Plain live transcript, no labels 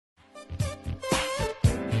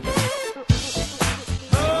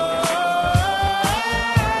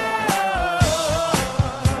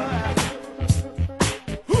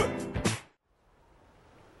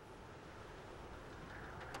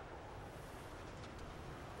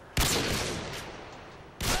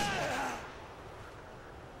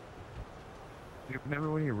Dude,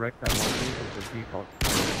 remember when you wrecked that one dude with the default?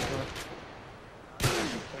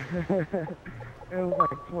 It was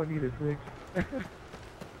like 20 to 6.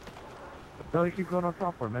 Don't you keep going on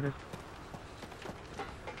top for a minute?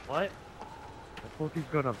 What? The fool keeps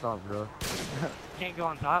going up top, bro. Can't go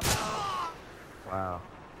on top? Wow.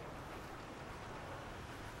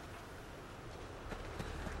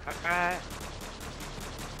 Alright.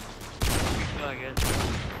 Pretty cool, I guess.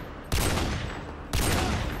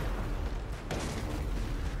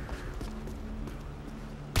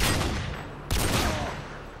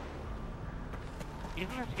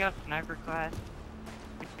 Isn't this got sniper class?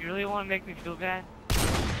 You really want to make me feel bad?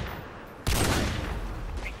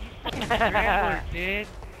 Scrambler, dude.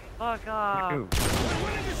 Fuck off.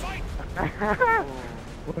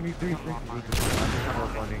 2360.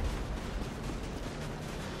 That's funny.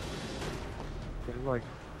 It looks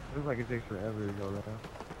like it takes forever to go there.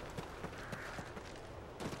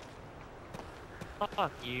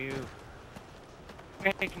 Fuck you.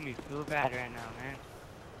 You're making me feel bad right now, man.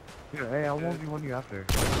 Yeah, hey, I'll 1v1 you after.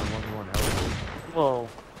 1v1 L. Whoa.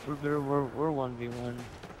 We're 1v1.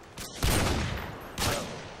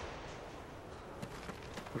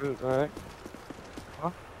 Root, alright?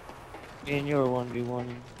 Huh? Me and you are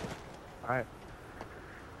 1v1. Alright.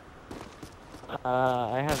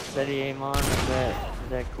 I have steady aim on. Is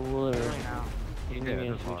that cool or? No. You need me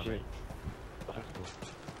to switch it? That's cool.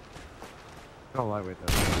 No lightweight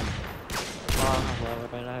though. Oh, I'm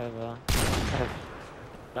not lightweight. I have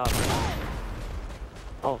stop.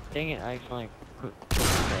 Oh, dang it! I actually quit.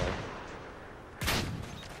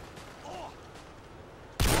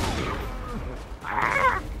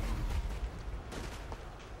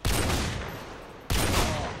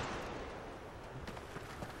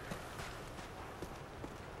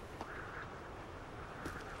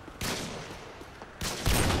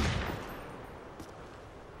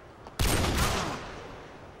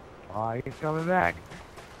 Oh, he's coming back.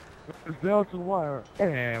 It's down to the wire.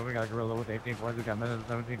 And we got Gorilla with 18 points. We got Menace with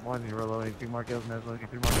 17 points. Gorilla with 2 more kills. Menace with 3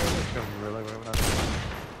 more kills. Let's go, Gorilla. We're not.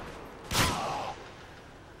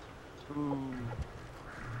 Ooh.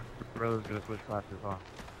 Gorilla's gonna switch classes, huh?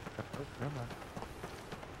 Oh, never mind.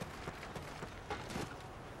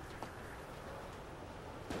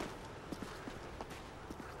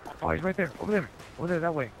 Oh, he's right there. Over there. Over there,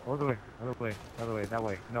 that way. Other way. Other way. Other way. That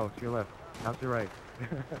way. No, to your left. Not to your right.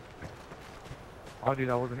 Oh, dude,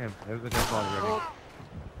 that wasn't him. It was a dead body already.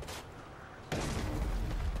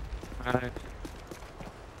 Alright.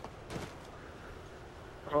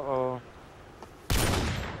 Uh-oh.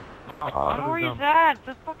 Oh, where is that?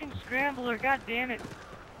 The fucking scrambler, god damn it.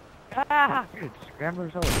 Ah! Dude,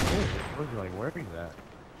 scrambler's all good. It shows you, like, where he's at.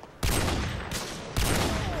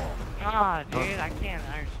 Ah, dude, I can't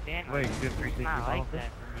understand. Wait, you did 360 not like something?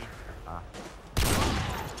 that for me. Ah.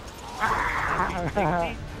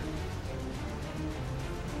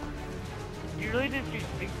 You really did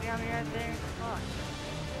 360 on me right there? Fuck.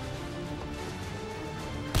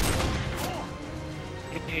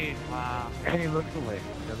 Dude, wow. And he looks away.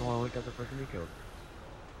 He doesn't want to look at the person he killed.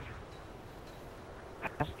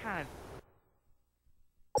 That's kind of...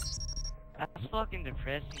 That's fucking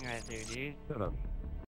depressing right there, dude. Shut up.